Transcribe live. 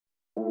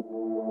Used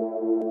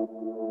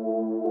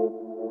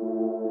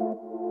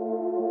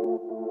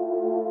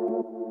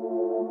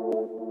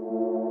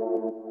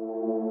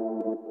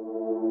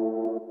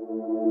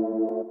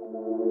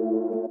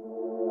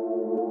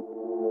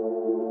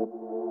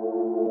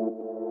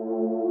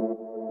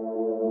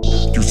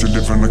to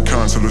live in a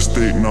council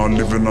estate, now I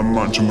live in a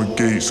mansion with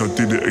gates. I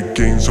did it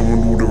again,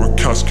 someone order a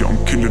casket,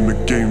 I'm killing the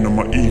game. Now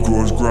my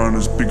ego is growing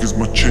as big as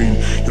my chain.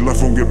 Your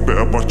life won't get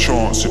better by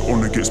chance, it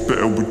only gets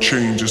better with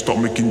change. Just start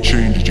making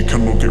changes, you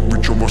cannot get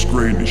rich or rush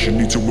greatness. You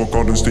need to work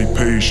hard and stay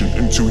patient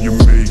until you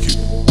make it.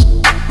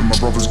 When my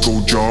brothers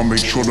go jail, make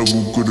sure they're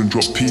all good and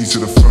drop peas to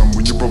the fam.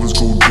 When your brothers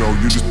go jail,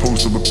 you just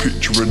post up a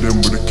picture of them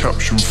with a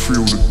caption,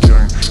 "Thrill the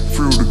gang,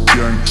 thrill the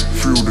gang,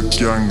 thrill the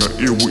gang." I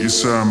hear what you're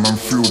saying, man,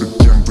 thrill the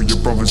gang. But your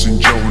brother's in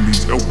jail and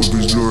he's help with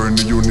his lawyer, and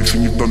the only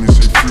thing you've done is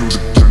say thrill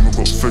the gang. I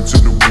got feds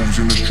in the wolves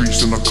in the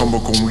streets and I come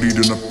back home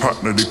leading a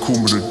pack. Now they call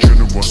me the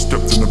general. I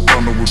stepped in the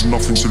banner with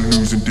nothing to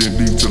lose and didn't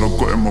leave till I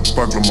got in my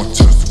bag like my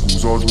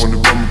testicles. I was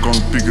running ram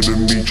guns bigger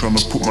than me, trying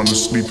to put man to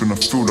sleep and I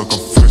feel like a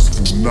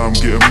festival. Now I'm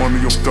getting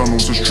money off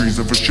downloads and streams,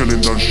 never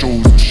shelling down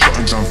shows and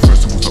shutting down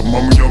festivals. Like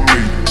mummy, I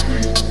made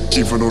it.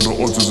 Even though the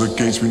odds was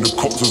against me, the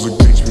cops was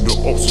against me, the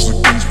ops was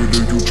against me.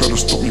 You tried to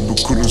stop me but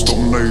couldn't stop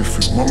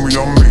nothing. Mummy,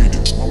 I made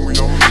it.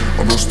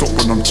 I don't stop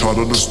when I'm tired,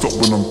 I don't stop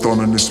when I'm done,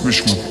 and it's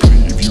mission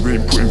complete. If you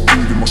ain't putting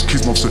food in my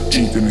kids' mouths to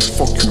eat, then it's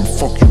fuck you and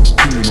fuck your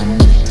opinion on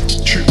me.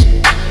 Chip,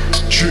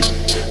 chip.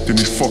 Then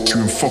it's fuck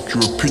you and fuck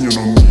your opinion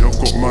on me. I've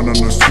got man and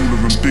that's taller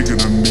and bigger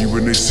than me.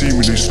 When they see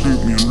me, they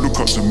salute me and look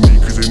up to me,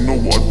 cause they know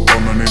what I've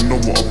done and they know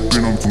what I've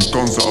been on. From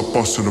guns that I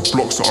bust to the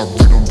blocks that I've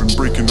rid on. Been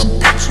breaking them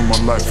packs on my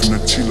life in the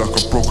tea, like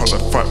I broke out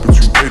that fight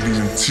between Eddie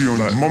and Tion.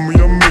 Like, mummy,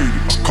 I made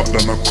it. I cut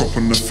down a crop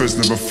and the feds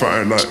never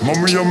fight it. Like,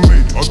 mummy, I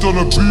made it. I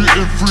done a beat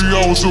in 3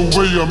 hours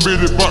away, I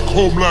made it back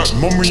home. Like,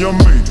 mummy, I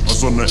made it. I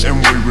was on the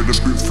M-way with a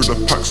boot through the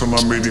packs and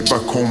I made it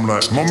back home.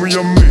 Like, mummy,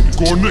 I made it.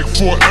 Got a nick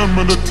for M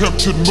and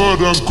attempted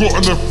murder and got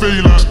in a fay.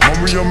 Like,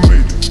 mummy, I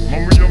made it.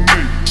 Mummy, I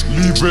made it.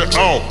 Leave it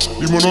out,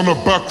 even on the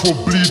back row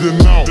bleeding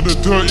out. In the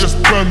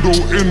dirtiest bando,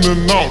 in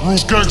and out. Real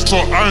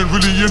gangster, I ain't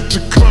really into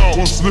clout.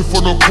 One sniff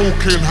on the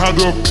cocaine, had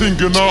her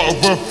pinging out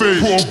of her face.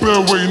 Put on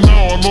bare weight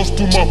now, I lost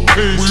all my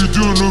pace. What you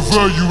doing with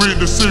her, you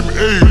ain't the same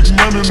age. Big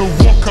man in the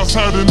walkhouse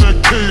hiding their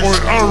cage. Oi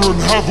Aaron,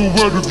 have a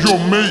word with your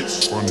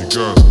mates. Funny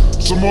guy.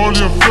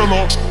 Somalian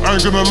fella, I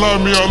ain't gonna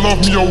lie, me, I love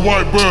me a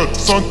white bird.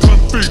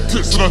 Suntan fake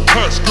tits and a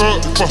tight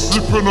skirt. If I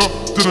slip in her,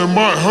 then it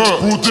might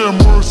hurt. Broadday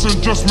and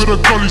Morrisson just made a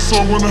gully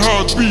song on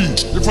how it be.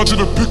 If I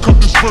didn't pick up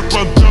this red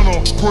bandana,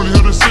 probably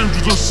had the same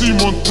as a C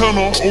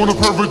Montana. I own a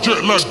private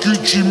jet like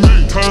Gucci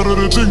Mane. Tired of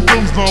the ding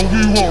dongs now,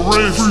 we want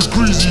rave.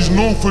 Free breezies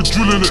known for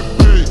drilling it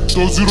bait.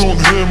 Those who don't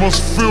hear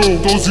must feel,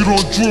 those who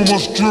don't drill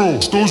must drill.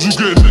 Those who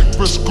get nicked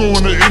best go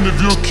in the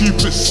interview and keep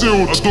it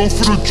sealed. I don't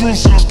feel the drill,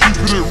 so I'm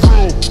keeping it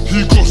real.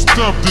 He got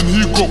stabbed and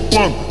he got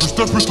bun. We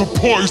step into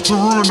parties to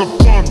ruin the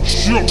fun.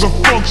 Shoot up the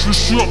function,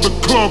 shoot up the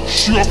club.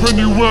 Shoot up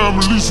anywhere, I'm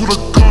released with a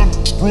gun.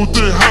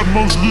 Broadday had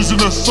mums losing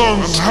their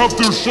sons and have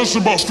their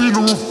stressing about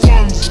funeral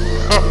funds.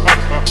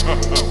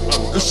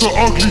 It's an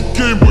ugly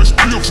game, but it's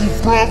beautiful,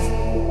 bruv.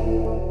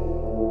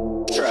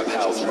 Trap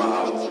house,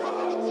 Rob.